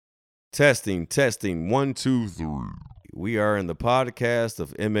Testing, testing, 1, 2, 3. We are in the podcast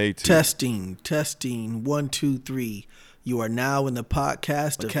of MAT. Testing, 1, 2, 3. You are now in the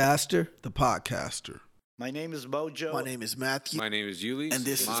podcast of the podcaster. My name is Mojo. My name is Matthew. My name is Yulis. And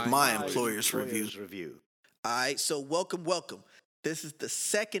this is my Employer's Review. All right, so welcome. This is the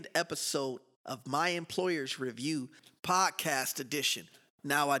second episode of My Employer's Review podcast edition.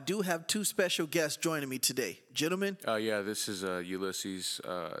 Now, I do have two special guests joining me today. Gentlemen? This is Ulysses.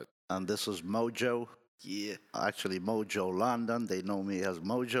 And this is Mojo. Yeah. Actually, Mojo London. They know me as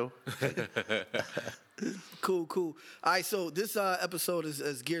Mojo. Cool. All right, so this episode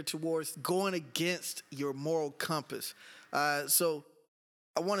is geared towards going against your moral compass. So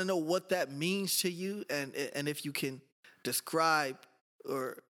I want to know what that means to you, and if you can describe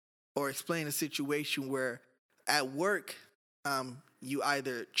or explain a situation where at work you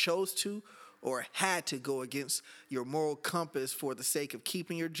either chose to or had to go against your moral compass for the sake of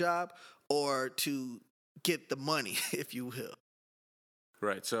keeping your job or to get the money, if you will.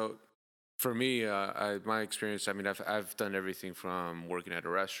 Right. So for me, my experience, I mean, I've done everything from working at a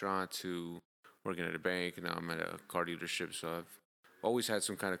restaurant to working at a bank, and now I'm at a car dealership. So I've always had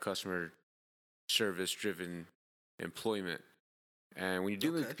some kind of customer service-driven employment. And when you're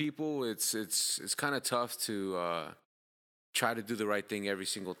dealing with people, it's kind of tough to try to do the right thing every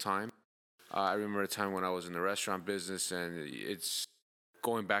single time. I remember a time when I was in the restaurant business, and it's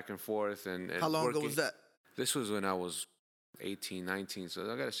going back and forth. And How long ago was that? This was when I was 18, 19,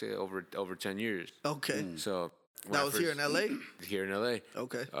 so I got to say over 10 years. Okay. So that was here in L.A.? Here in L.A.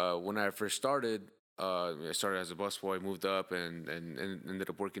 Okay. When I first started, I started as a busboy, moved up, and ended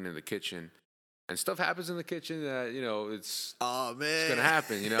up working in the kitchen. And stuff happens in the kitchen that, it's going to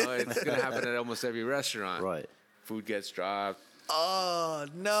happen, It's going to happen at almost every restaurant. Right. Food gets dropped. Oh,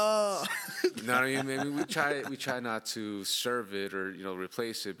 no. You know what I mean? Maybe we try not to serve it or,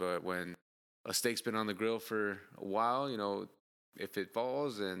 replace it, but when a steak's been on the grill for a while, if it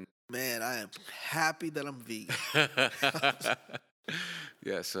falls and... Man, I am happy that I'm vegan.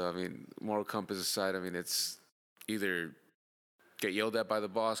 Yeah, so, I mean, moral compass aside, I mean, it's either get yelled at by the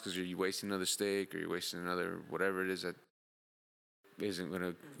boss because you're wasting another steak or you're wasting another whatever it is that isn't going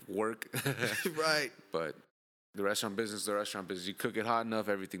to work. Right. But the restaurant business, you cook it hot enough,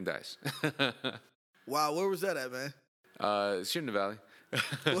 everything dies. Wow, where was that at, man? It's here in the valley.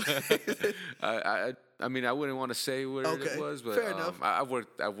 I mean, I wouldn't want to say where it was, but fair enough. I've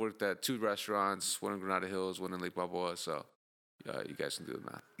worked at two restaurants, one in Granada Hills, one in Lake Balboa, so you guys can do the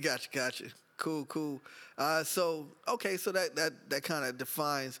math. Gotcha. Cool. So that kind of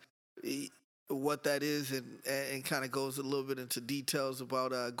defines what that is and kind of goes a little bit into details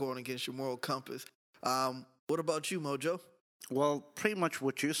about going against your moral compass. What about you, Mojo? Well, pretty much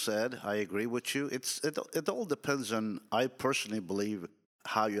what you said, I agree with you. It all depends on, I personally believe,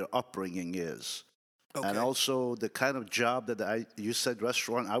 how your upbringing is. Okay. And also the kind of job that you said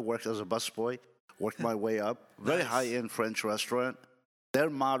restaurant, I worked as a busboy, worked my way up. Very Nice. high-end French restaurant. Their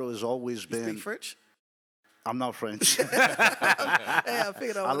motto has always You been... speak French? I'm not French. Hey, I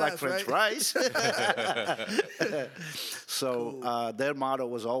figured I I would like ask, French right? fries. So Cool. their motto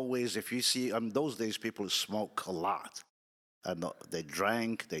was always, if you see, those days people smoke a lot. And they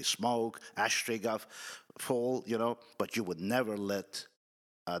drank, they smoked, ashtray got full, but you would never let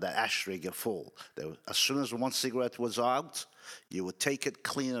the ashtray get full. As soon as one cigarette was out, you would take it,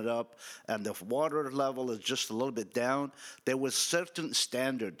 clean it up, and the water level is just a little bit down. There was certain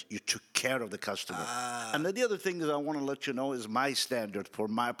standard. You took care of the customer. And then the other thing that I want to let you know is my standard for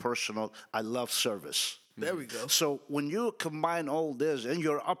my personal, I love service. There we go. So when you combine all this and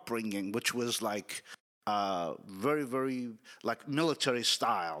your upbringing, which was like very, very like military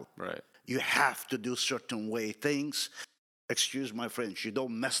style, Right. you have to do certain way things. Excuse my French, you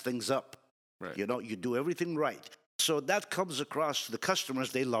don't mess things up. Right. You do everything right. So that comes across to the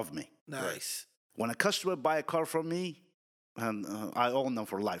customers, they love me. Nice. When a customer buy a car from me, and I own them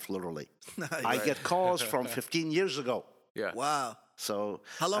for life, literally. Nice. I get calls from 15 years ago. Yeah. Wow. So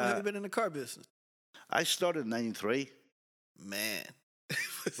How long have you been in the car business? I started in 93. Man.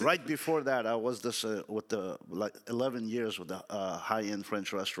 Right before that, I was with 11 years with a high-end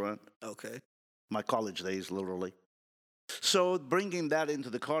French restaurant. Okay. My college days, literally. So bringing that into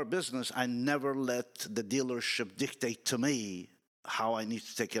the car business, I never let the dealership dictate to me how I need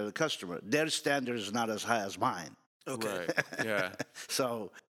to take care of the customer. Their standard is not as high as mine. Okay. Right. Yeah.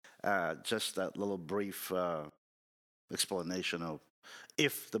 So just that little brief explanation of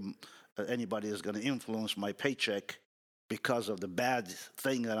if anybody is going to influence my paycheck because of the bad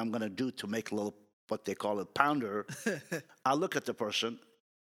thing that I'm going to do to make a little, what they call a pounder, I look at the person.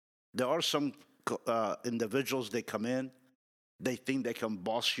 There are some individuals, they come in, They think they can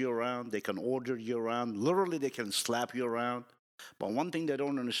boss you around, they can order you around, literally, they can slap you around. But one thing they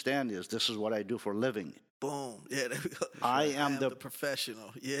don't understand is this is what I do for a living. Boom. Yeah, there we go. I am the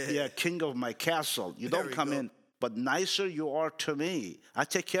professional. Yeah. yeah, king of my castle. You There don't we come go. in, but nicer you are to me, I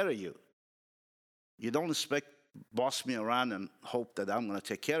take care of you. You don't expect boss me around and hope that I'm going to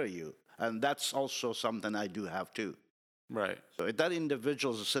take care of you. And that's also something I do have too. Right. So if that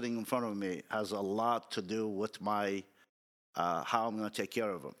individual is sitting in front of me has a lot to do with my how I'm going to take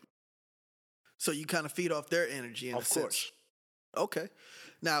care of them. So you kind of feed off their energy in a Of sense. course. Okay.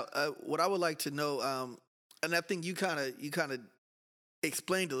 Now, what I would like to know, and I think you kind of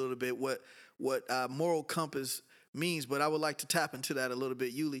explained a little bit what moral compass means, but I would like to tap into that a little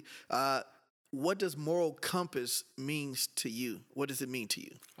bit, Yuli. What does moral compass means to you? What does it mean to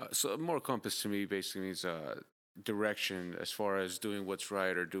you? So a moral compass to me basically means direction as far as doing what's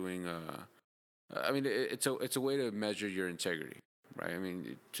right or doing. I mean, it's a way to measure your integrity, right? I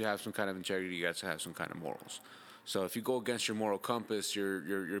mean, to have some kind of integrity, you got to have some kind of morals. So if you go against your moral compass,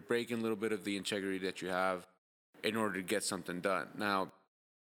 you're breaking a little bit of the integrity that you have in order to get something done. Now,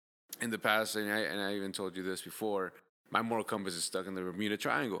 in the past, and I even told you this before, my moral compass is stuck in the Bermuda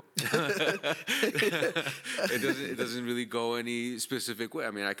Triangle. It doesn't really go any specific way.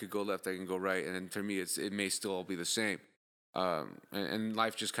 I mean, I could go left, I can go right, and then for me, it may still all be the same. And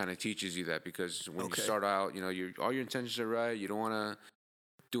life just kind of teaches you that, because when Okay. you start out, all your intentions are right. You don't want to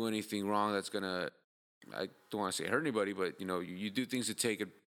do anything wrong that's gonna, I don't want to say hurt anybody, but you do things to take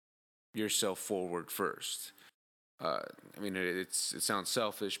yourself forward first. I mean, it sounds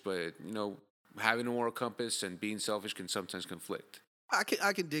selfish, but having a moral compass and being selfish can sometimes conflict. I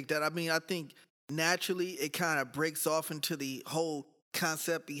can dig that. I mean, I think naturally it kind of breaks off into the whole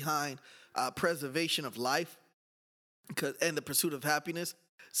concept behind preservation of life and the pursuit of happiness.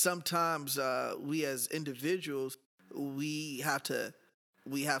 Sometimes we as individuals we have to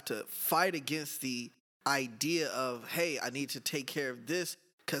fight against the idea of, hey, I need to take care of this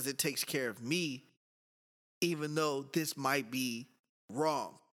because it takes care of me, even though this might be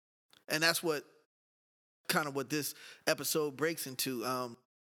wrong. And that's what this episode breaks into.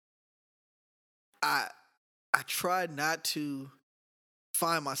 I try not to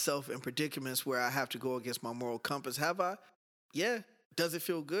find myself in predicaments where I have to go against my moral compass. Have I? Yeah. Does it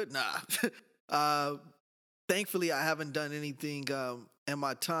feel good? Nah. Thankfully, I haven't done anything in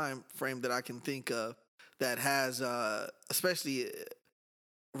my time frame that I can think of that has, especially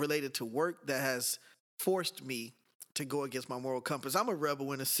related to work, that has forced me to go against my moral compass. I'm a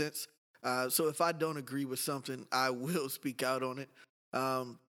rebel in a sense. So if I don't agree with something, I will speak out on it.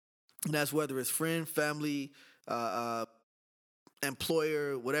 And that's whether it's friend, family,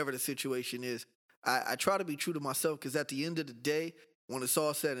 employer, whatever the situation is. I try to be true to myself, because at the end of the day, when it's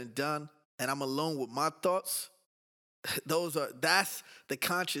all said and done, and I'm alone with my thoughts, that's the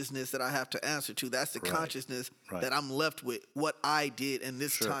consciousness that I have to answer to. That's the consciousness that I'm left with, what I did in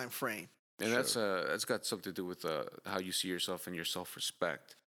this time frame. And that's got something to do with how you see yourself and your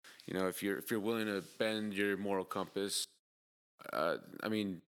self-respect. If you're willing to bend your moral compass, I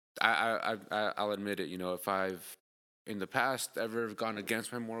mean, I'll admit it. If I've in the past ever gone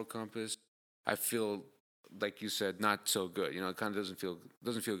against my moral compass, I feel, like you said, not so good. It kind of doesn't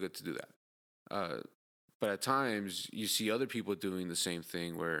feel good to do that. But at times you see other people doing the same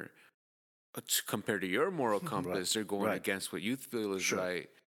thing, where compared to your moral compass, they're going against what you feel is right,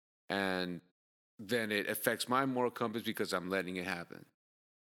 and then it affects my moral compass because I'm letting it happen.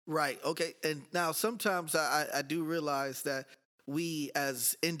 Right. Okay. And now sometimes I do realize that we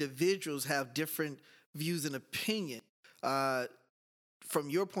as individuals have different views and opinion. From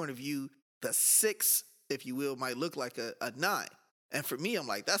your point of view, the 6, if you will, might look like a 9. And for me, I'm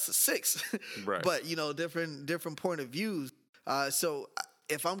like, that's a 6. Right. But, different point of views. So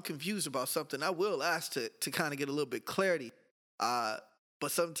if I'm confused about something, I will ask to kind of get a little bit clarity.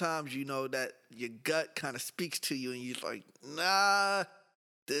 But sometimes, that your gut kind of speaks to you and you're like, nah,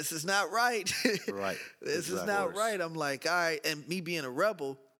 this is not right. Right. This is not right. I'm like, all right. And me being a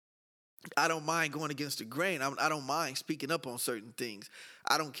rebel, I don't mind going against the grain. I don't mind speaking up on certain things.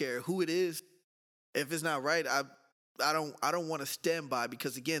 I don't care who it is. If it's not right, I don't want to stand by,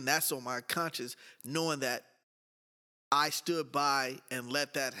 because again, that's on my conscience, knowing that I stood by and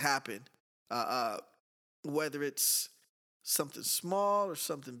let that happen. Whether it's something small or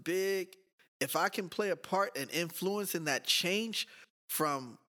something big, if I can play a part and influence in that change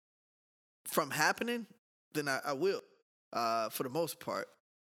from happening, then I will, for the most part.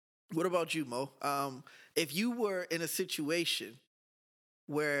 What about you, Mo? If you were in a situation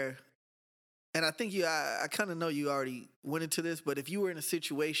where, and I think I kind of know you already went into this, but if you were in a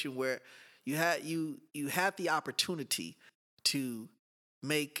situation where you had the opportunity to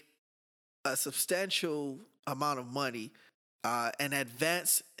make a substantial amount of money and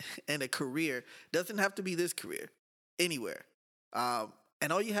advance in a career, doesn't have to be this career, anywhere.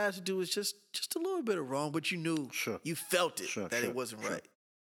 And all you had to do was just a little bit of wrong, but you knew, Sure. you felt it, Sure, that sure, it wasn't sure. right.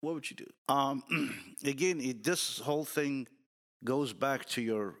 What would you do? Again, this whole thing goes back to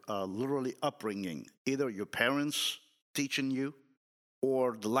your literally upbringing. Either your parents teaching you,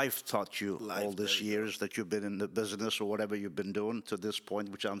 or the life taught you Life, all these there you years that you've been in the business or whatever you've been doing to this point,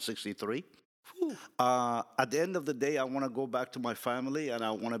 which I'm 63. Whew. At the end of the day, I want to go back to my family and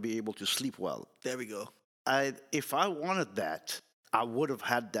I want to be able to sleep well. There we go. If I wanted that, I would have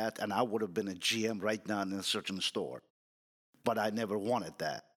had that and I would have been a GM right now in a certain store. But I never wanted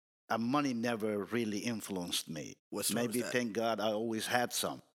that. And money never really influenced me. What store Maybe, was that? thank God, I always had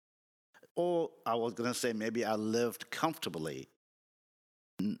some. Or I was going to say, maybe I lived comfortably.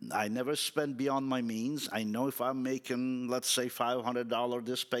 I never spent beyond my means. I know if I'm making, let's say, $500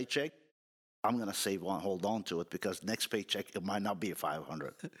 this paycheck, I'm going to save one, hold on to it, because next paycheck, it might not be a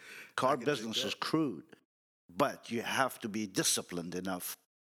 500. Car can dig business is that. crude, but you have to be disciplined enough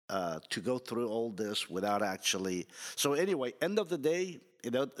to go through all this without actually. So anyway, end of the day,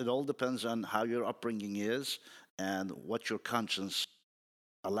 it all depends on how your upbringing is and what your conscience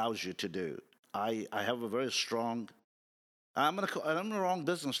allows you to do. I have a very strong. I'm in the wrong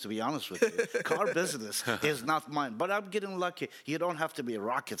business, to be honest with you. Car business is not mine, but I'm getting lucky. You don't have to be a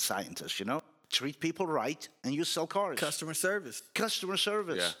rocket scientist, you know. Treat people right, and you sell cars. Customer service. Customer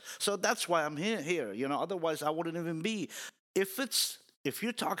service. Yeah. So that's why I'm here. You know, otherwise I wouldn't even be. If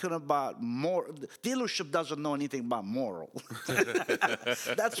you're talking about dealership doesn't know anything about moral.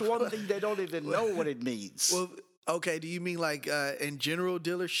 That's one thing they don't even know what it means. Well, okay, do you mean like in general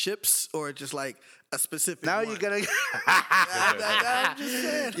dealerships or just like a specific Now one? you're gonna. I'm just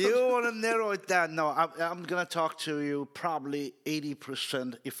saying. You want to narrow it down? No, I'm gonna talk to you probably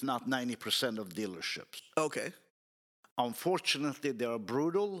 80%, if not 90% of dealerships. Okay. Unfortunately, they are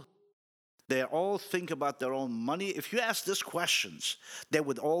brutal. They all think about their own money. If you ask these questions, they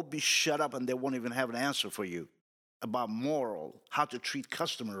would all be shut up and they won't even have an answer for you about moral, how to treat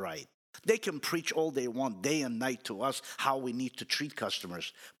customer right. They can preach all they want day and night to us how we need to treat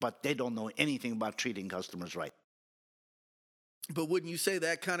customers, but they don't know anything about treating customers right. But wouldn't you say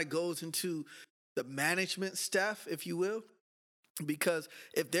that kind of goes into the management staff, if you will? Because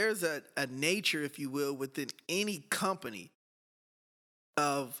if there's a nature, if you will, within any company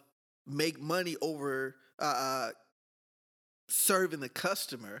of make money over serving the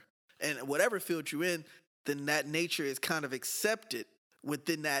customer, and whatever field you're in, then that nature is kind of accepted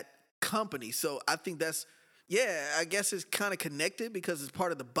within that company. So I think I guess it's kind of connected because it's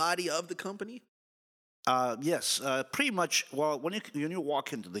part of the body of the company. Yes, pretty much. Well, when you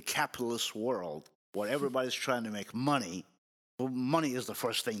walk into the capitalist world where everybody's trying to make money, well, money is the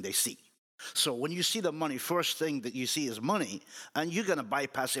first thing they see. So when you see the money, first thing that you see is money, and you're going to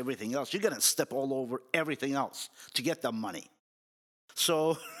bypass everything else. You're going to step all over everything else to get the money.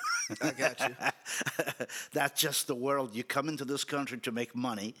 So I got you. that's just the world. You come into this country to make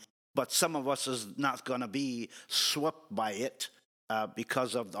money, but some of us is not going to be swept by it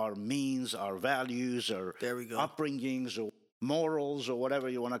because of our means, our values, our There we go. upbringings, or morals, or whatever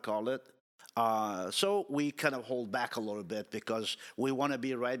you want to call it. So we kind of hold back a little bit because we want to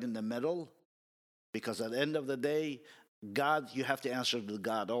be right in the middle. Because at the end of the day, God, you have to answer to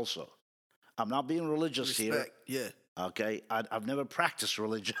God also. I'm not being religious Respect. Yeah. here. Okay, I've never practiced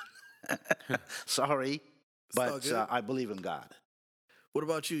religion. Sorry, all but good. I believe in God. What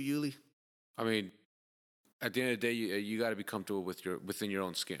about you, Yuli? I mean, at the end of the day, you got to be comfortable within your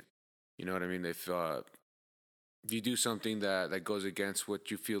own skin. You know what I mean? If you do something that goes against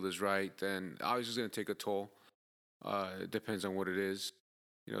what you feel is right, then obviously it's going to take a toll. It depends on what it is.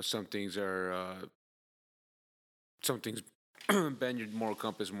 You know, some things bend your moral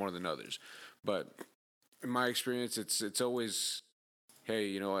compass more than others. But in my experience, it's always, hey,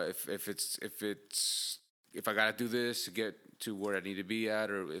 you know, if I gotta do this to get to where I need to be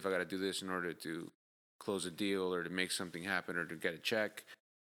at, or if I gotta do this in order to close a deal or to make something happen or to get a check.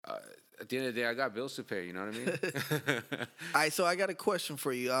 At the end of the day, I got bills to pay. You know what I mean? All right, so I got a question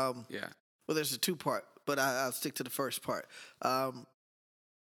for you. Yeah. Well, there's a two-part, but I'll stick to the first part.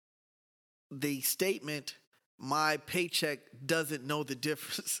 The statement, "My paycheck doesn't know the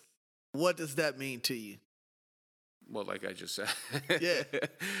difference." What does that mean to you? Well, like I just said, Yeah.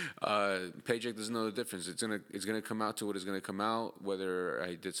 Paycheck doesn't know the difference. It's gonna come out to what it's gonna come out. Whether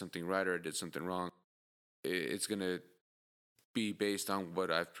I did something right or I did something wrong, it's gonna be based on what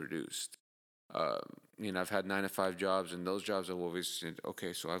I've produced. You know, I've had 9 to 5 jobs, and those jobs I've always said,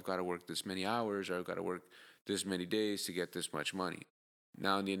 okay, so I've got to work this many hours, or I've got to work this many days to get this much money.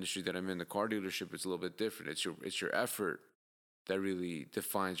 Now in the industry that I'm in, the car dealership, it's a little bit different. It's your effort that really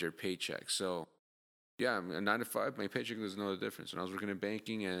defines your paycheck. So yeah, I mean, a 9 to 5, my paycheck was no difference. When I was working in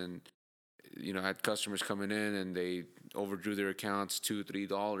banking, and I had customers coming in and they overdrew their accounts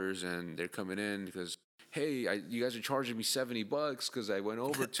 $2-3, and they're coming in because, hey, you guys are charging me $70 because I went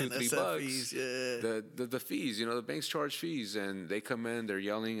over $2-3. Fees, yeah. The fees, the banks charge fees, and they come in, they're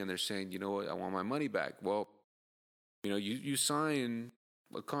yelling, and they're saying, you know what, I want my money back. Well, you sign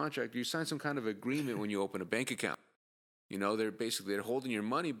a contract, you sign some kind of agreement when you open a bank account. They're holding your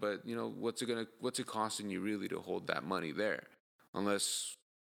money, but what's it costing you really to hold that money there? Unless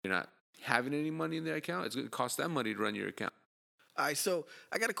you're not having any money in their account, it's going to cost them money to run your account. All right, so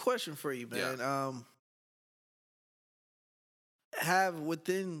I got a question for you, man. Yeah. Have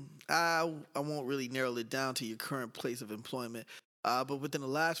within I won't really narrow it down to your current place of employment, but within the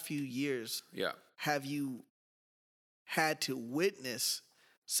last few years, Yeah. have you had to witness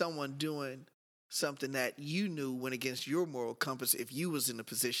someone doing something that you knew went against your moral compass if you was in a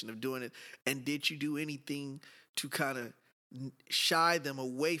position of doing it? And did you do anything to kind of shy them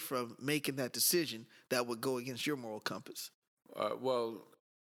away from making that decision that would go against your moral compass? Well,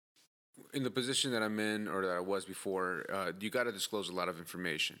 in the position that I'm in, or that I was before, you got to disclose a lot of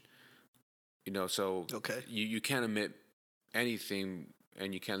information. So Okay. you can't omit anything,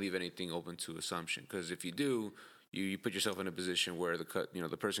 and you can't leave anything open to assumption. Because if you do, you put yourself in a position where the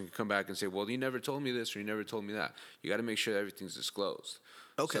person can come back and say, well, you never told me this, or you never told me that. You got to make sure that everything's disclosed.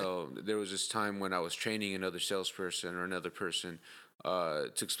 Okay. So there was this time when I was training another salesperson or another person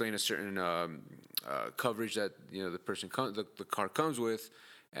to explain a certain coverage that the person the car comes with,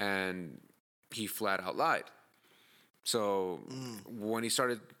 and he flat out lied. So when he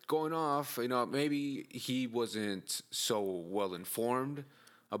started going off, maybe he wasn't so well informed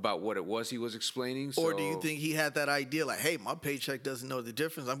about what it was he was explaining. Or do you think he had that idea like, hey, my paycheck doesn't know the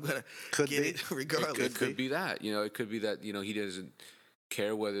difference, I'm going to get it regardless? It could be that. It could be that, he doesn't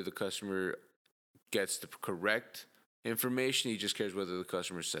care whether the customer gets the correct information. He just cares whether the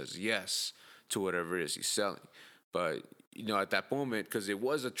customer says yes to whatever it is he's selling. But, at that moment, because it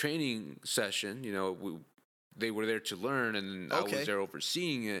was a training session, they were there to learn, and I was there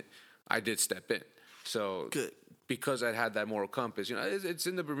overseeing it, I did step in. So good. Because I had that moral compass, it's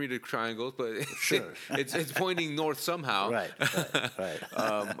in the Bermuda Triangle, but Sure. it's pointing north somehow. Right.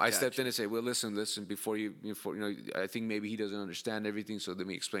 I stepped in and said, well, listen, before I think maybe he doesn't understand everything, so let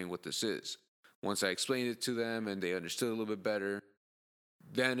me explain what this is. Once I explained it to them and they understood a little bit better,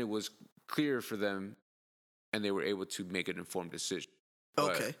 then it was clear for them, and they were able to make an informed decision.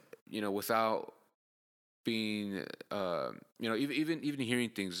 Okay. But, without being, even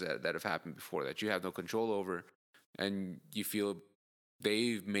hearing things that have happened before that you have no control over, and you feel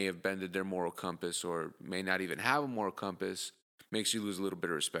they may have bended their moral compass or may not even have a moral compass, makes you lose a little bit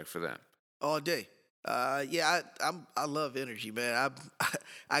of respect for them. All day. I love energy, man.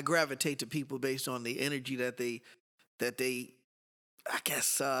 I gravitate to people based on the energy that they I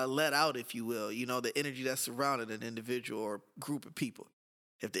guess let out, if you will. The energy that's surrounded an individual or group of people.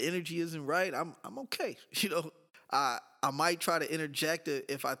 If the energy isn't right, I'm okay. I might try to interject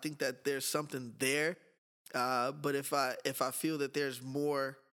if I think that there's something there. But if I feel that there's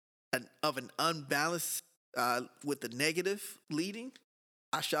more of an unbalance with the negative leading,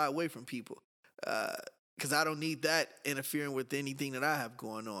 I shy away from people because I don't need that interfering with anything that I have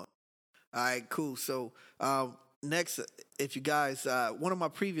going on. All right, cool. So next, if you guys, one of my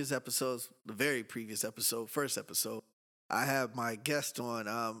previous episodes, the very previous episode, first episode, I have my guest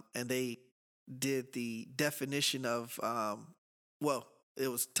on, and they did the definition of, it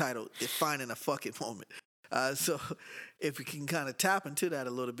was titled "Defining a Fucking Moment." So if we can kind of tap into that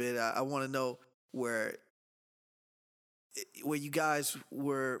a little bit, I want to know where you guys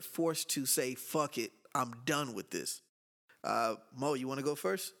were forced to say, fuck it, I'm done with this. Mo, you want to go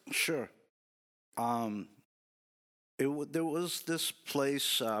first? Sure. There was this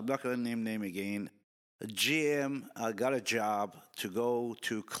place, I'm not going to name again. A GM got a job to go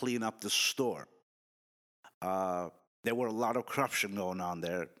to clean up the store. There were a lot of corruption going on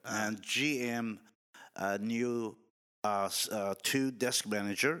there, and GM knew 2 desk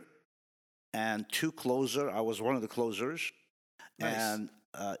manager and 2 closer. I was one of the closers. Nice. And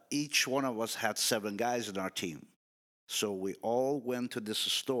each one of us had 7 guys in our team. So we all went to this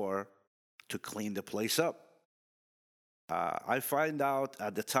store to clean the place up. I find out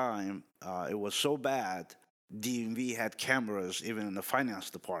at the time it was so bad, DMV had cameras even in the finance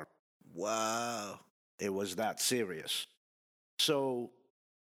department. Wow. It was that serious. So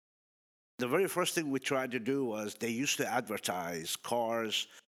the very first thing we tried to do was they used to advertise cars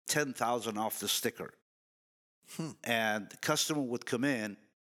 10,000 off the sticker. and the customer would come in.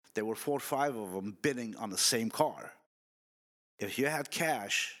 There were 4 or 5 of them bidding on the same car. If you had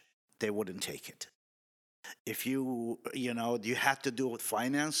cash, they wouldn't take it. If you had to do with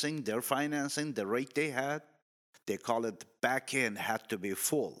financing, their financing, the rate they had, they call it the back end had to be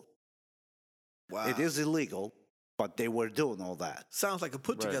full. Wow. It is illegal, but they were doing all that. Sounds like a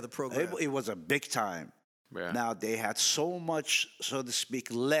put together program. It was a big time. Yeah. Now they had so much, so to speak,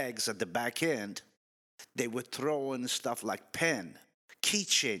 legs at the back end, they would throw in stuff like pen,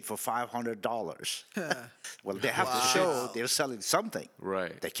 keychain for $500. Well, they have to show they're selling something.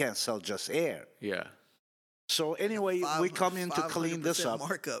 Right. They can't sell just air. Yeah. So anyway, we come in to clean this 500% up.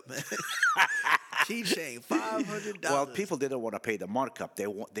 markup, man. Keychain, $500. Well, people didn't want to pay the markup.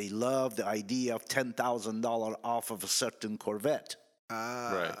 They loved the idea of $10,000 off of a certain Corvette.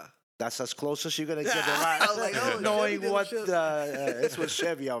 Right. That's as close as you're gonna get I was like, oh, knowing Chevy what dealership. it was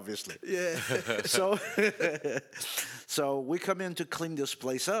Chevy, obviously. Yeah. So we come in to clean this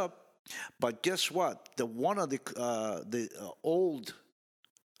place up, but guess what? One of the old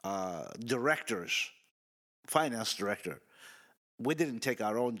directors, finance director, we didn't take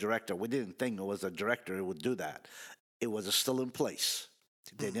our own director. We didn't think it was a director who would do that. It was still in place.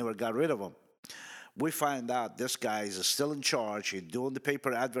 They never got rid of him. We find out this guy is still in charge. He's doing the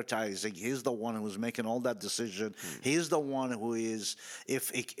paper advertising. He's the one who's making all that decision. He's the one who is,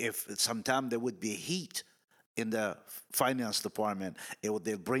 if sometime there would be heat in the finance department,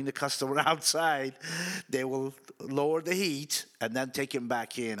 they'll bring the customer outside. They will lower the heat and then take him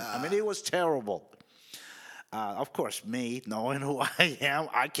back in. I mean, it was terrible. Of course, me, knowing who I am,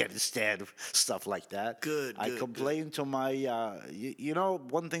 I can't stand stuff like that. I complain to my,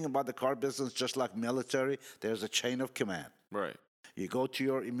 one thing about the car business, just like military, there's a chain of command. Right. You go to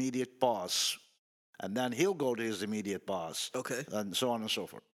your immediate boss, and then he'll go to his immediate boss. Okay. And so on and so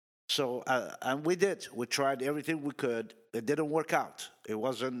forth. So, and we did. We tried everything we could. It didn't work out. It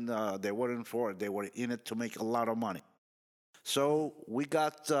wasn't, they weren't for it. They were in it to make a lot of money. So we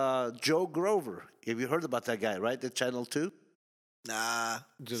got Joe Grover. Have you heard about that guy, right? The Channel 2? Nah.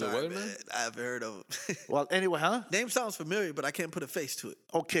 Just the weatherman? I haven't heard of him. Well, anyway, huh? Name sounds familiar, but I can't put a face to it.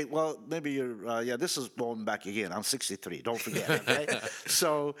 Okay, well, maybe you're, this is going back again. I'm 63. Don't forget, okay?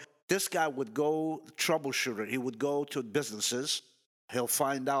 So this guy would go troubleshooter. He would go to businesses. He'll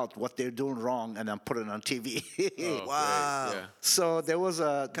find out what they're doing wrong and then put it on TV. Oh, Wow. great. Yeah. So there was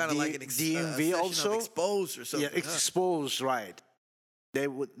a Kind of like an DMV also. exposed or something. Yeah, exposed, right. There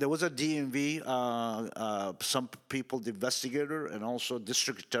was a DMV, some people, the investigator and also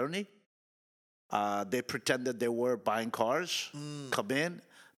district attorney. They pretended they were buying cars, come in,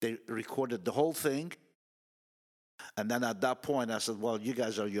 they recorded the whole thing. And then at that point, I said, well, you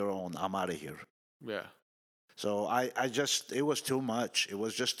guys are your own. I'm out of here. Yeah. So it was too much. It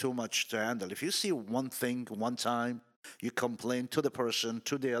was just too much to handle. If you see one thing one time, you complain to the person,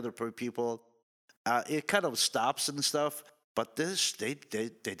 to the other people, it kind of stops and stuff. But this, they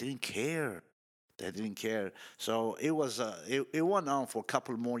didn't care. They didn't care. So it was it went on for a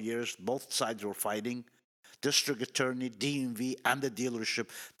couple more years. Both sides were fighting. District attorney, DMV, and the dealership,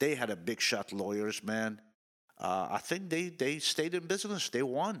 they had a big shot lawyers, man. I think they stayed in business. They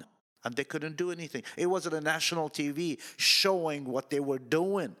won. And they couldn't do anything. It wasn't a national TV showing what they were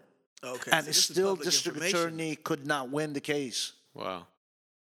doing. Okay. And so this is still, public district information. attorney could not win the case. Wow.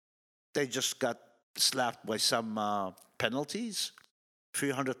 They just got slapped by some penalties.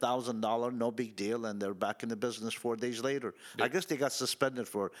 $300,000, no big deal, and they're back in the business 4 days later. I guess they got suspended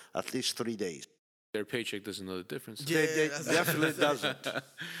for at least 3 days. Their paycheck doesn't know the difference. Yeah, They that's- definitely doesn't.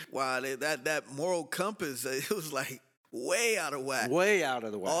 Wow, that moral compass, it was like way out of whack. Way out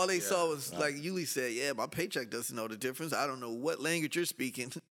of the way. All they saw was, like Yuli said, yeah, my paycheck doesn't know the difference. I don't know what language you're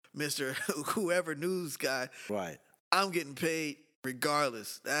speaking, Mr. whoever news guy. Right. I'm getting paid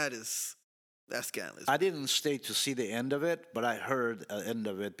regardless. That's scandalous. I didn't stay to see the end of it, but I heard the end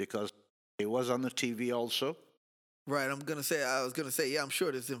of it because it was on the TV also. Right, I was gonna say, yeah, I'm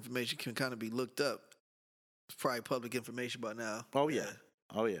sure this information can kind of be looked up. It's probably public information by now. Oh, yeah.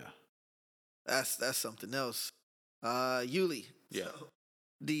 Oh, yeah. That's something else. Yuli. Yeah.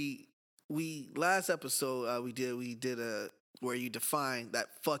 So last episode we did where you defined that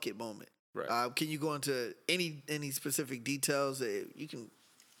fuck it moment. Right. Can you go into any specific details? You can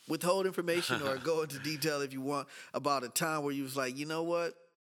withhold information or go into detail if you want about a time where you was like, you know what,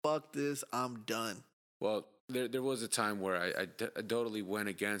 fuck this, I'm done. Well, there was a time where I totally went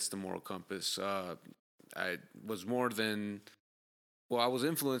against the moral compass. I was I was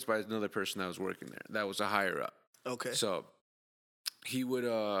influenced by another person that was working there. That was a higher up. Okay. So he would,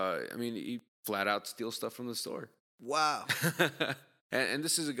 he flat out steal stuff from the store. Wow. And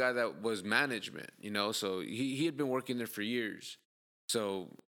this is a guy that was management, so he had been working there for years. So,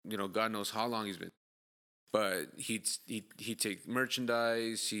 God knows how long he's been. But he'd take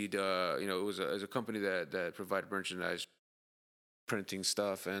merchandise. It was a company that provided merchandise, printing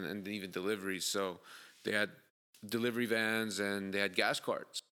stuff, and even deliveries. So they had delivery vans and they had gas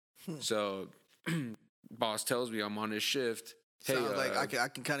carts. So boss tells me I'm on his shift. Hey, Sounds like I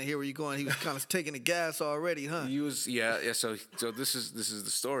can kind of hear where you're going. He was kind of taking the gas already, huh? He was, yeah. So this is the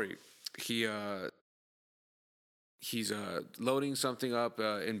story. He's loading something up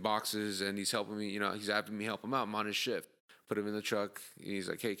in boxes, and he's helping me. He's having me help him out. I'm on his shift. Put him in the truck. He's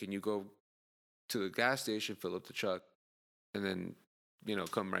like, "Hey, can you go to the gas station, fill up the truck, and then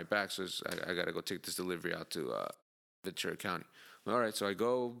come right back?" So I gotta go take this delivery out to Ventura County. All right, so I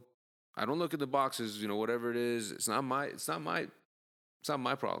go. I don't look at the boxes. Whatever it is, it's not my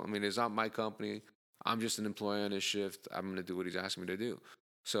problem. I mean, it's not my company. I'm just an employee on his shift. I'm gonna do what he's asking me to do.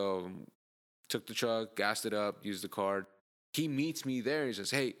 So took the truck, gassed it up, used the card. He meets me there. He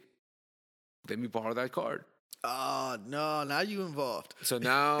says, "Hey, let me borrow that card." Oh, no, now you involved. So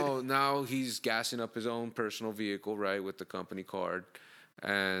now he's gassing up his own personal vehicle, right, with the company card.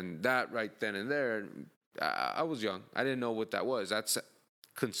 And that right then and there, I was young. I didn't know what that was. That's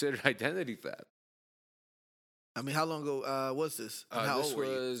considered identity theft. I mean, how long ago was this? And how This old were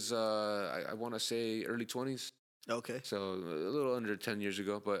you? was, I want to say, early 20s. Okay. So a little under 10 years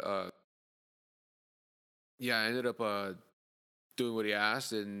ago. But yeah, I ended up doing what he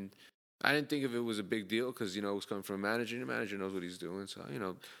asked, and I didn't think of it was a big deal because it was coming from a manager. And the manager knows what he's doing, so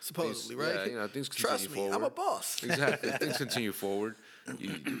Supposedly, things, right? Yeah, things continue Trust me, forward. I'm a boss. Exactly, things continue forward.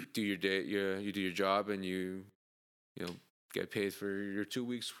 You do your day, you do your job, and you get paid for your 2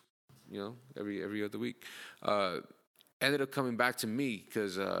 weeks. Every other week. Ended up coming back to me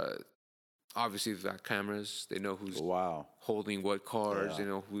because obviously they've got cameras. They know who's holding what cards. They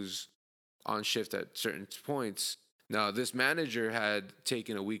know who's on shift at certain points. Now, this manager had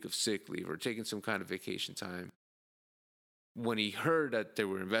taken a week of sick leave or taken some kind of vacation time when he heard that they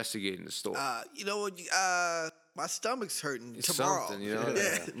were investigating the store. You know what? My stomach's hurting It's tomorrow. something,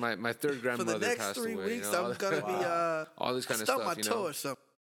 Yeah. My third For grandmother the next passed 3 away. weeks, I'm gonna be all this kind of stump stuff. my toe or something.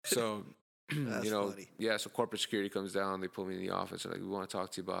 So, That's funny. yeah, so corporate security comes down. They pull me in the office and like, we want to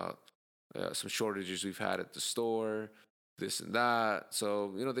talk to you about some shortages we've had at the store, this and that.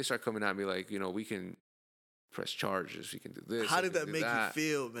 So, they start coming at me like, we can press charges. We can do this. How we did can that do make that. you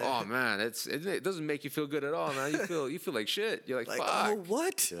feel, man? Oh man, it doesn't make you feel good at all, man. You feel like shit. You're like, Like, fuck. oh,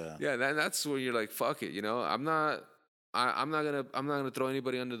 what? Yeah, that's where you're like, fuck it. I'm not gonna throw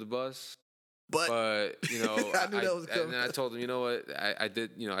anybody under the bus. But I knew that was coming. And then I told him, you know what, I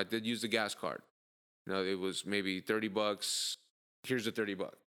did use the gas card. It was maybe $30. Here's the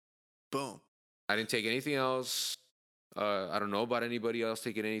 $30. boom. I didn't take anything else. I don't know about anybody else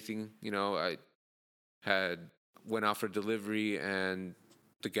taking anything. I went out for delivery and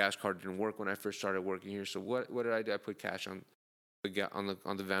the gas card didn't work when I first started working here. So what did I do? I put cash on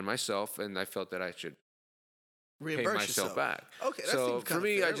the van myself, and I felt that I should pay Reimburse myself yourself. back. Okay, that so seems for kinda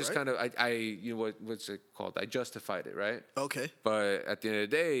me, fair, I just right? kind of what's it called? I justified it, right? Okay. But at the end of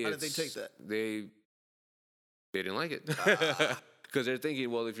the day, How did they take that? They didn't like it Ah. because they're thinking,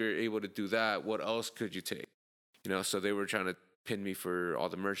 well, if you're able to do that, what else could you take? So they were trying to pin me for all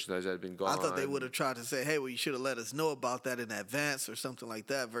the merchandise that had been gone. I thought they would have tried to say, "Hey, well, you should have let us know about that in advance or something like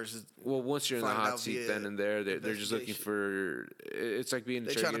that." Versus, Well, once you're in the find hot out seat, via then and there, they're just looking for. It's like being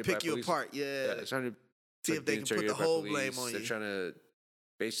they're trying to interrogated by pick you police. apart. Yeah. They're trying to See if they being can put the interrogated by whole police. blame on They're you. trying to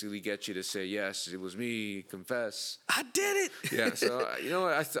basically get you to say yes, it was me, confess. I did it. Yeah, so you know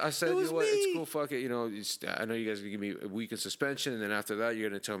what? I said, It you was know what? me. It's cool. Fuck it. I know you guys are gonna give me a week of suspension, and then after that, you're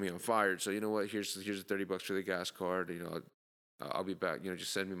gonna tell me I'm fired. So you know what? Here's the $30 for the gas card. I'll be back.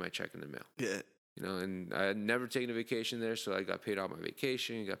 Just send me my check in the mail. Yeah. And I had never taken a vacation there, so I got paid out my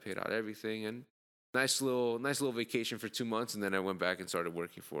vacation, got paid out everything, and nice little vacation for 2 months, and then I went back and started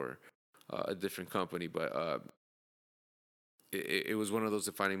working for a different company. But it was one of those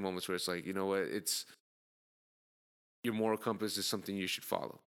defining moments where it's like, you know what? It's your moral compass is something you should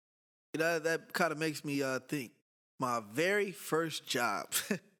follow. That kind of makes me think. My very first job,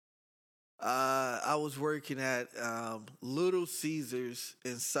 I was working at Little Caesars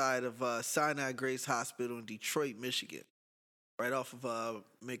inside of Sinai Grace Hospital in Detroit, Michigan, right off of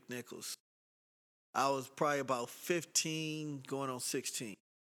McNichols. I was probably about 15, going on 16.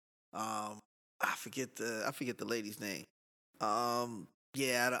 I forget the lady's name.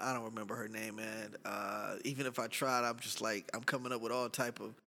 Yeah, I don't remember her name, man. Even if I tried, I'm just like, I'm coming up with all type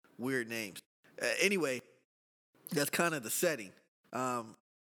of weird names. Anyway, that's kind of the setting.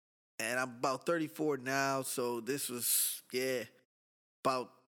 And I'm about 34 now, so this was,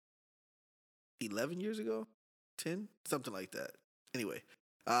 about 11 years ago, 10, something like that. Anyway,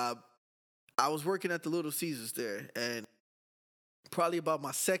 I was working at the Little Caesars there, and probably about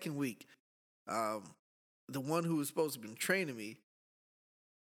my second week, the one who was supposed to have been training me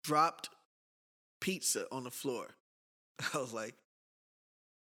dropped pizza on the floor. I was like,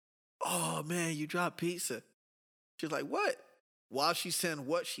 "Oh man, you dropped pizza." She's like, "What?" While she's saying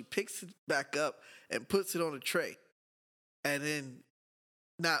what, she picks it back up and puts it on a tray. And then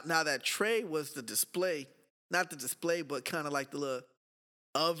now that tray was the display, not the display, but kind of like the little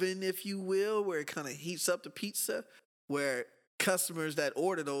oven, if you will, where it kind of heats up the pizza, where customers that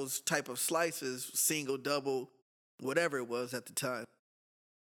order those type of slices, single, double, whatever it was at the time,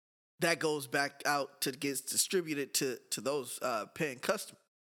 that goes back out to get distributed to those paying customers.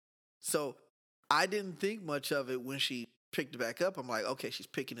 So I didn't think much of it when she picked it back up. I'm like, okay, she's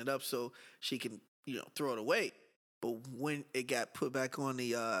picking it up so she can, throw it away. But when it got put back on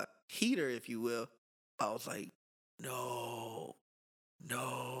the heater, if you will, I was like, no.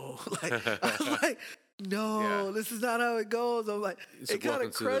 Like, I was like, no, This is not how it goes. I'm like, it kind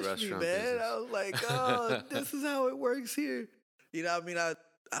of crushed me, man. Business. I was like, oh, this is how it works here. You know what I mean?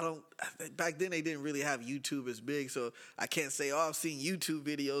 I don't, back then they didn't really have YouTube as big, so I can't say, I've seen YouTube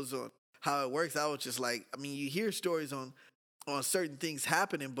videos on how it works. I was just like, you hear stories on certain things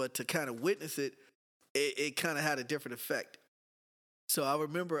happening, but to kind of witness it, it kind of had a different effect. So I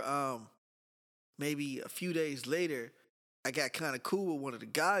remember maybe a few days later, I got kind of cool with one of the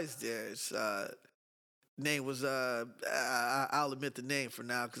guys there. His name was, I'll admit the name for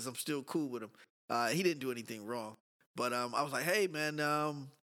now because I'm still cool with him. He didn't do anything wrong. But I was like, hey, man,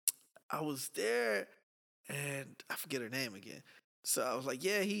 I was there, and I forget her name again. So I was like,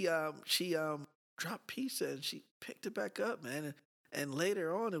 yeah, she dropped pizza, and she picked it back up, man. And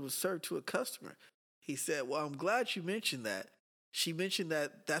later on, it was served to a customer. He said, well, I'm glad you mentioned that. She mentioned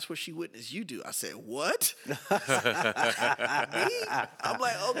that that's what she witnessed you do. I said, what? Me? I'm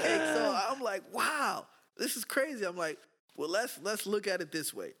like, okay. So I'm like, wow, this is crazy. I'm like, well, let's look at it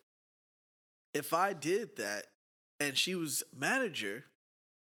this way. If I did that and she was manager,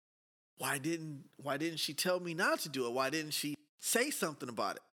 why didn't she tell me not to do it? Why didn't she say something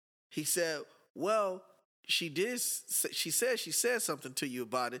about it? He said, well, she did. She said something to you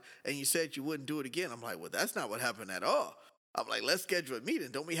about it, and you said you wouldn't do it again. I'm like, well, that's not what happened at all. I'm like, let's schedule a meeting.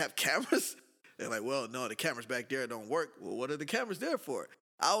 Don't we have cameras? They're like, well, no, the cameras back there don't work. Well, what are the cameras there for?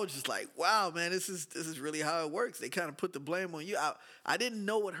 I was just like, wow, man, this is really how it works. They kind of put the blame on you. I didn't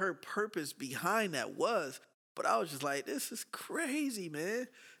know what her purpose behind that was, but I was just like, this is crazy, man.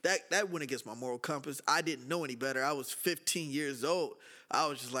 That went against my moral compass. I didn't know any better. I was 15 years old. I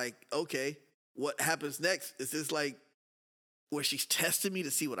was just like, okay, what happens next? Is this like where she's testing me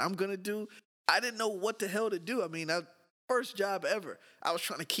to see what I'm going to do? I didn't know what the hell to do. First job ever. I was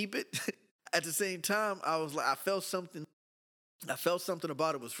trying to keep it. At the same time, I was like, I felt something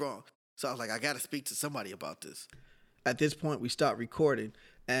about it was wrong. So I was like, I got to speak to somebody about this. At this point, we stopped recording,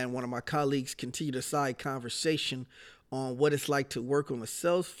 and one of my colleagues continued a side conversation on what it's like to work on the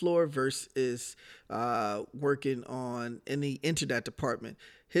sales floor versus working in the internet department.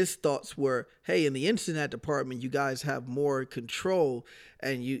 His thoughts were, hey, in the internet department, you guys have more control,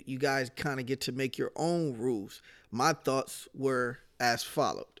 and you guys kind of get to make your own rules. My thoughts were as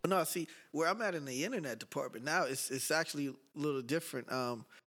followed. No, see, where I'm at in the internet department now, it's actually a little different.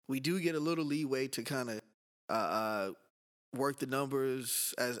 We do get a little leeway to kind of work the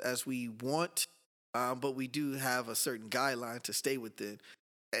numbers as we want, but we do have a certain guideline to stay within.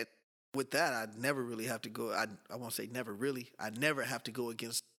 And with that, I never really have to go. I won't say never really. I never have to go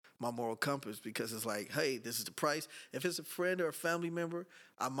against my moral compass because it's like, hey, this is the price. If it's a friend or a family member,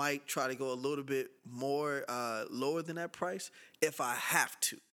 I might try to go a little bit more lower than that price if I have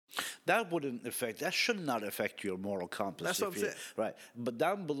to. That should not affect your moral compass. That's what I'm saying. Right. But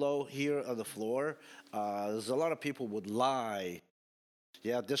down below here on the floor, there's a lot of people would lie.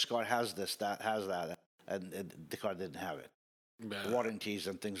 Yeah, this car has this, that has that, and the car didn't have it. Warranties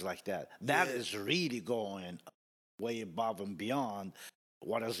and things like that. That is really going way above and beyond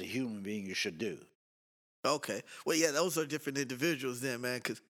what as a human being you should do. Okay. Well, yeah, those are different individuals then, man,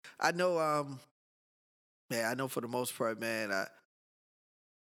 because I know, I know for the most part, man,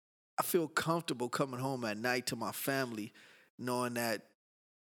 I feel comfortable coming home at night to my family knowing that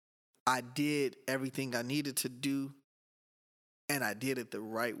I did everything I needed to do and I did it the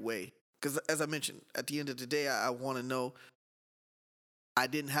right way. Because as I mentioned, at the end of the day, I want to know I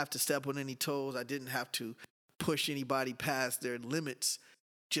didn't have to step on any toes. I didn't have to push anybody past their limits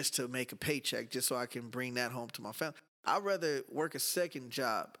just to make a paycheck, just so I can bring that home to my family. I'd rather work a second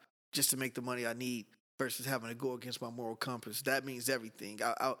job just to make the money I need versus having to go against my moral compass. That means everything.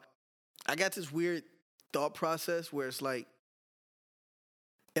 I got this weird thought process where it's like,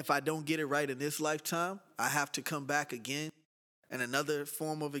 if I don't get it right in this lifetime, I have to come back again in another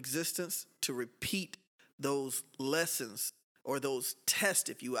form of existence to repeat those lessons or those tests,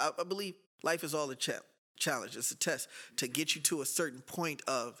 if you. I believe life is all a challenge. It's a test to get you to a certain point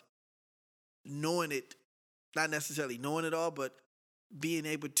of knowing it, not necessarily knowing it all, but being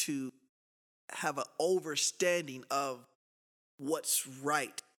able to have an overstanding of what's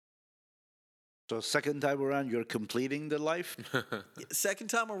right. So second time around, you're completing the life. Second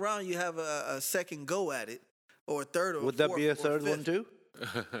time around, you have a second go at it, or a third, or Would a that be a third one too?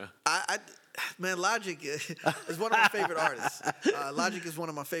 Man, Logic is one of my favorite artists. Logic is one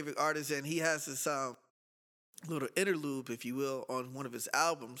of my favorite artists, and he has this little interlude, if you will, on one of his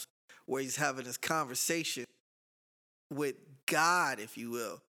albums where he's having this conversation with God, if you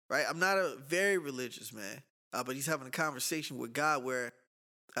will. Right? I'm not a very religious man, but he's having a conversation with God where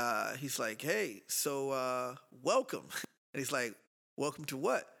he's like, "Hey, so welcome," and he's like, "Welcome to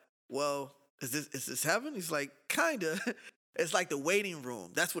what?" Well, is this heaven? He's like, "Kinda." It's like the waiting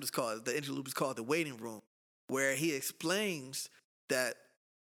room. That's what it's called. The interlude is called the waiting room, where he explains that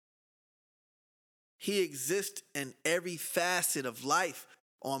he exists in every facet of life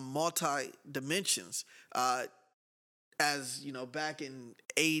on multi dimensions. As you know, back in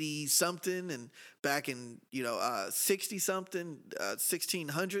 80 something and back in 60 something,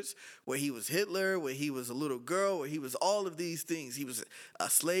 1600s, where he was Hitler, where he was a little girl, where he was all of these things. He was a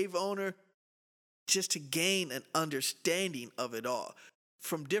slave owner. Just to gain an understanding of it all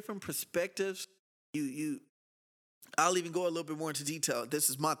from different perspectives. I'll even go a little bit more into detail. This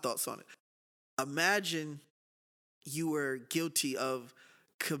is my thoughts on it. Imagine you were guilty of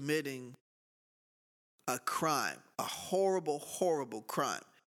committing a crime, a horrible, horrible crime.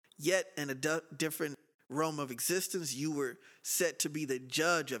 Yet in a different realm of existence, you were set to be the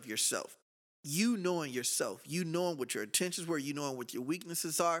judge of yourself. You knowing yourself, you knowing what your intentions were, you knowing what your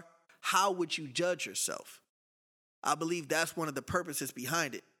weaknesses are. How would you judge yourself? I believe that's one of the purposes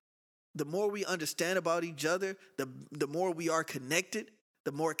behind it. The more we understand about each other, the more we are connected,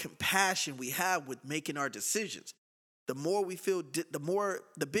 the more compassion we have with making our decisions. The more we feel,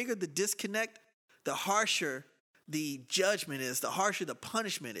 the bigger the disconnect, the harsher the judgment is, the harsher the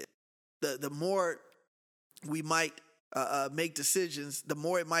punishment is. The more we might make decisions, the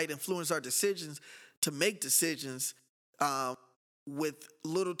more it might influence our decisions to make decisions with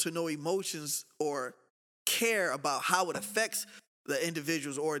little to no emotions or care about how it affects the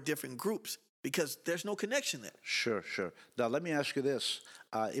individuals or different groups, because there's no connection there. Sure. Now, let me ask you this.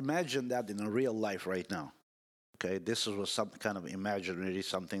 Imagine that in a real life right now. Okay, this was some kind of imaginary,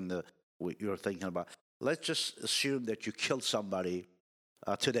 something that you're thinking about. Let's just assume that you killed somebody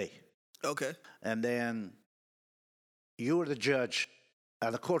today. Okay. And then you're the judge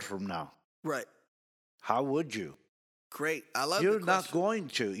at the courtroom now. Right. How would you? Great. I love You're the not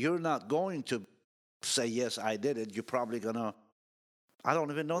question. You're not going to say, yes, I did it. You're probably going to, I don't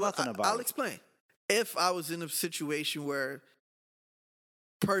even know nothing about I'll it. explain. If I was in a situation where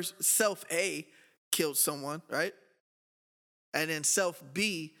self A killed someone, right? And then self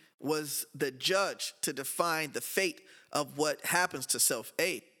B was the judge to define the fate of what happens to self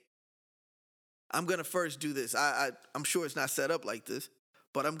A. I'm going to first do this. I'm sure it's not set up like this,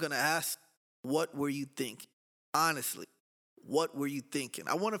 but I'm going to ask, what were you thinking? Honestly, what were you thinking?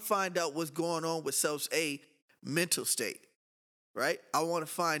 I want to find out what's going on with self A mental state, right? I want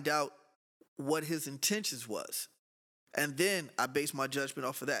to find out what his intentions was. And then I base my judgment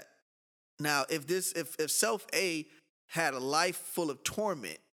off of that. Now, if self A had a life full of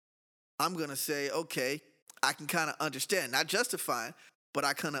torment, I'm going to say, okay, I can kind of understand, not justifying, but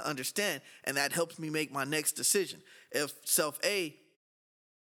I kind of understand. And that helps me make my next decision. If self A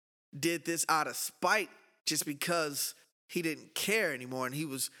did this out of spite, just because he didn't care anymore and he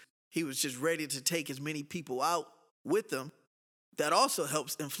was just ready to take as many people out with him, that also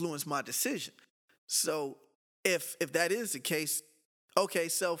helps influence my decision. So if that is the case, okay,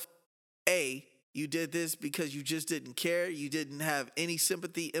 self A, you did this because you just didn't care. You didn't have any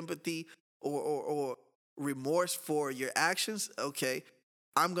sympathy, empathy, or remorse for your actions. Okay,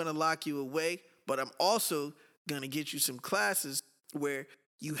 I'm going to lock you away, but I'm also going to get you some classes where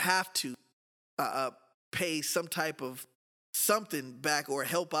you have to pay some type of something back or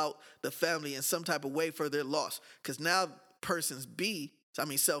help out the family in some type of way for their loss. Because now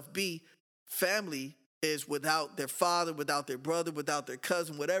self B, family is without their father, without their brother, without their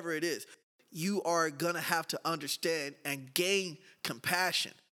cousin, whatever it is. You are going to have to understand and gain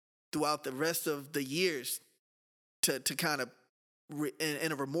compassion throughout the rest of the years to kind of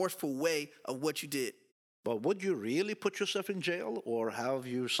in a remorseful way of what you did. But would you really put yourself in jail or have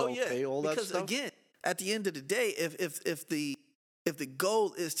yourself pay all that because stuff? again, at the end of the day, if the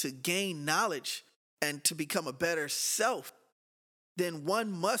goal is to gain knowledge and to become a better self, then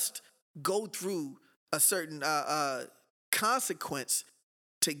one must go through a certain consequence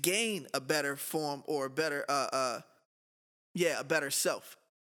to gain a better form or a better a better self.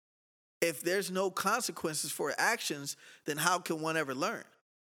 If there's no consequences for actions, then how can one ever learn?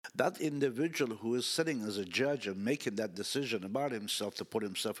 That individual who is sitting as a judge and making that decision about himself to put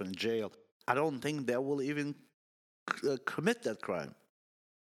himself in jail, I don't think they will even commit that crime.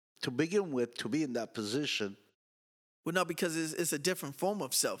 To begin with, to be in that position. Well, no, because it's a different form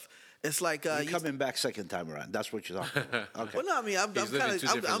of self. It's like You're coming back second time around. That's what you're talking about. Okay. Well, no, I mean, I'm He's kind living of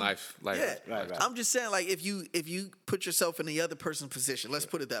two different life. Yeah, Right. I'm just saying, like, if you put yourself in the other person's position, let's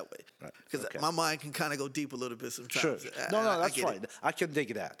put it that way, Right. because Okay. my mind can kind of go deep a little bit sometimes. Sure. I- No, I that's get right. it. I can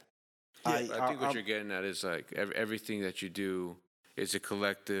dig that. I think what you're getting at is like everything that you do is a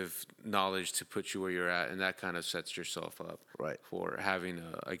collective knowledge to put you where you're at, and that kind of sets yourself up Right. for having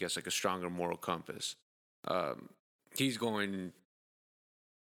I guess like a stronger moral compass. He's going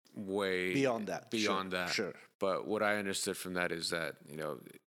way Beyond that. Beyond that. Sure. But what I understood from that is that,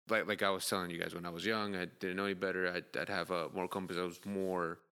 like I was telling you guys, when I was young, I didn't know any better. I'd have a moral compass that was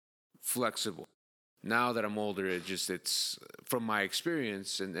more flexible. Now that I'm older, it's from my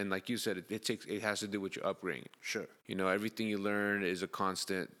experience, and like you said, it has to do with your upbringing. Sure. Everything you learn is a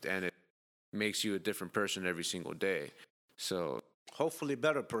constant, and it makes you a different person every single day. So Hopefully,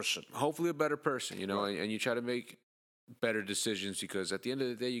 better person. hopefully a better person, and you try to make better decisions, because at the end of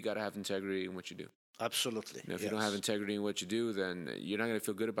the day, you got to have integrity in what you do. Absolutely. And if you don't have integrity in what you do, then you're not going to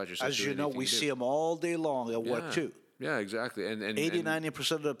feel good about yourself. As you doing know, anything we you do. see them all day long at work Yeah. too. Yeah, exactly. And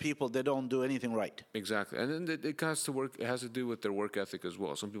 80-90% of the people, they don't do anything right. exactly. And then it has to work. It has to do with their work ethic as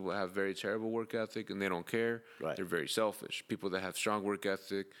well. Some people have very terrible work ethic and they don't care. Right. They're very selfish. People that have strong work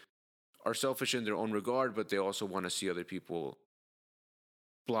ethic are selfish in their own regard, but they also want to see other people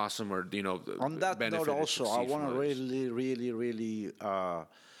blossom, or On that benefit note, and also, I succeed want from to others. really,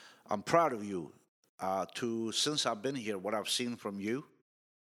 I'm proud of you. Since I've been here, what I've seen from you,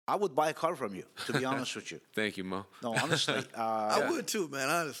 I would buy a car from you, to be honest with you. Thank you, Mo. No, honestly. I would too, man.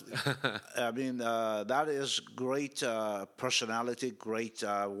 Honestly, I mean, that is great personality, great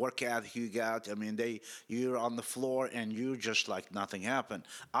work ethic you got. I mean, you're on the floor and you just like nothing happened.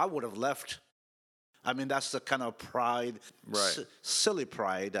 I would have left. I mean, that's the kind of pride, Right. silly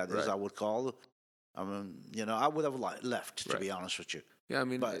pride that is, Right. I would call. I mean, I would have left, to Right. be honest with you. Yeah, I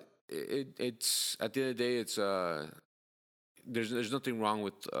mean, But- it's at the end of the day, it's there's nothing wrong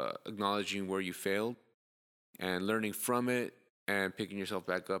with acknowledging where you failed and learning from it and picking yourself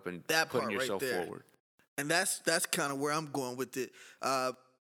back up and That putting part right yourself there. forward. and that's kind of where I'm going with it.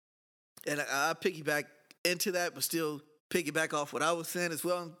 And I piggyback into that, but still piggyback off what I was saying as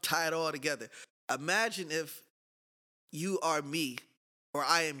well, and tie it all together. Imagine if you are me, or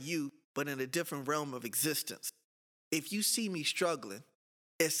I am you, but in a different realm of existence. If you see me struggling,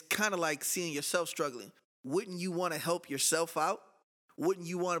 it's kind of like seeing yourself struggling. Wouldn't you want to help yourself out? Wouldn't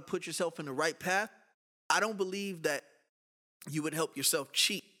you want to put yourself in the right path? I don't believe that you would help yourself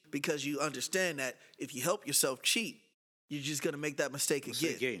cheat, because you understand that if you help yourself cheat, you're just going to make that mistake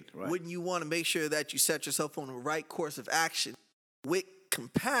again. Right. Wouldn't you want to make sure that you set yourself on the right course of action with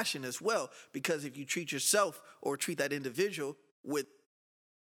compassion as well? Because if you treat yourself or treat that individual with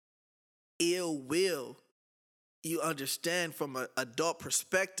ill will, you understand from an adult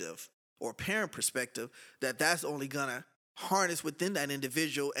perspective or parent perspective that that's only going to harness within that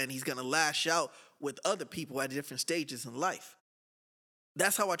individual, and he's going to lash out with other people at different stages in life.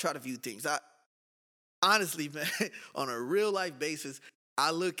 That's how I try to view things. Honestly, man, on a real life basis, I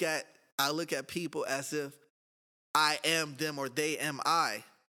look at people as if I am them or they am I,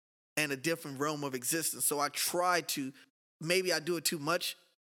 in a different realm of existence. So I try to, maybe I do it too much,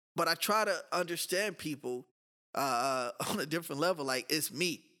 but I try to understand people on a different level. Like, it's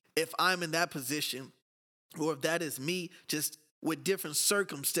me. If I'm in that position, or if that is me, just with different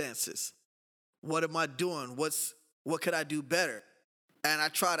circumstances, what am I doing? What could I do better? And I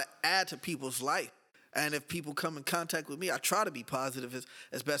try to add to people's life. And if people come in contact with me, I try to be positive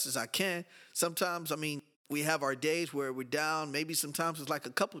as best as I can. Sometimes, I mean, we have our days where we're down. Maybe sometimes it's like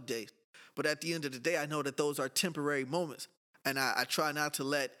a couple days. But at the end of the day, I know that those are temporary moments. And I try not to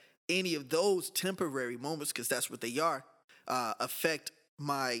let any of those temporary moments, because that's what they are, affect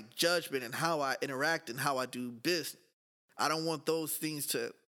my judgment and how I interact and how I do business. I don't want those things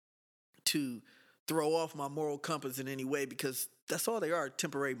to throw off my moral compass in any way, because that's all they are,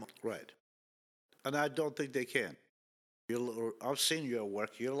 temporary moments. Right. And I don't think they can. I've seen you at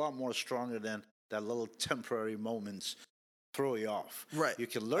work. You're a lot more stronger than that little temporary moments throw you off. Right. You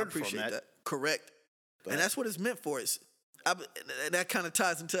can I learn from appreciate that. that. Correct. But- And that's what it's meant for. And that kind of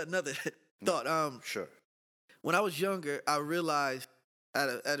ties into another thought. Sure. When I was younger, I realized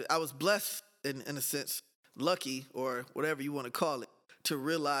I was blessed in a sense, lucky or whatever you want to call it, to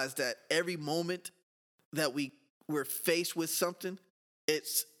realize that every moment that we're faced with something,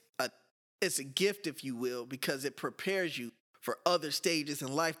 it's a gift, if you will, because it prepares you for other stages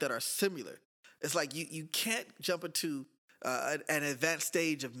in life that are similar. It's like you can't jump into an advanced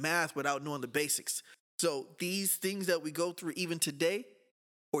stage of math without knowing the basics. So these things that we go through even today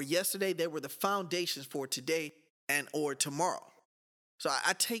or yesterday, they were the foundations for today and or tomorrow. So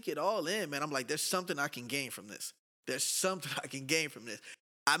I take it all in, man. I'm like, there's something I can gain from this. There's something I can gain from this.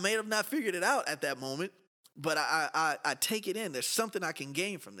 I may have not figured it out at that moment, but I take it in. There's something I can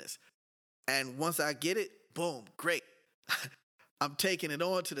gain from this. And once I get it, boom, great. I'm taking it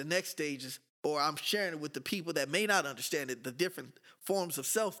on to the next stages, or I'm sharing it with the people that may not understand it, the different forms of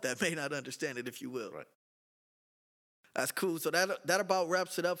self that may not understand it, if you will. Right. That's cool. So that about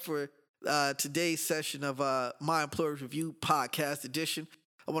wraps it up for today's session of My Employer's Review Podcast Edition.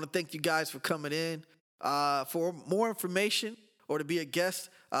 I want to thank you guys for coming in. For more information or to be a guest,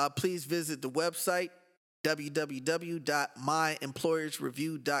 please visit the website,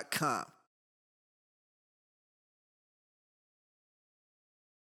 www.myemployersreview.com.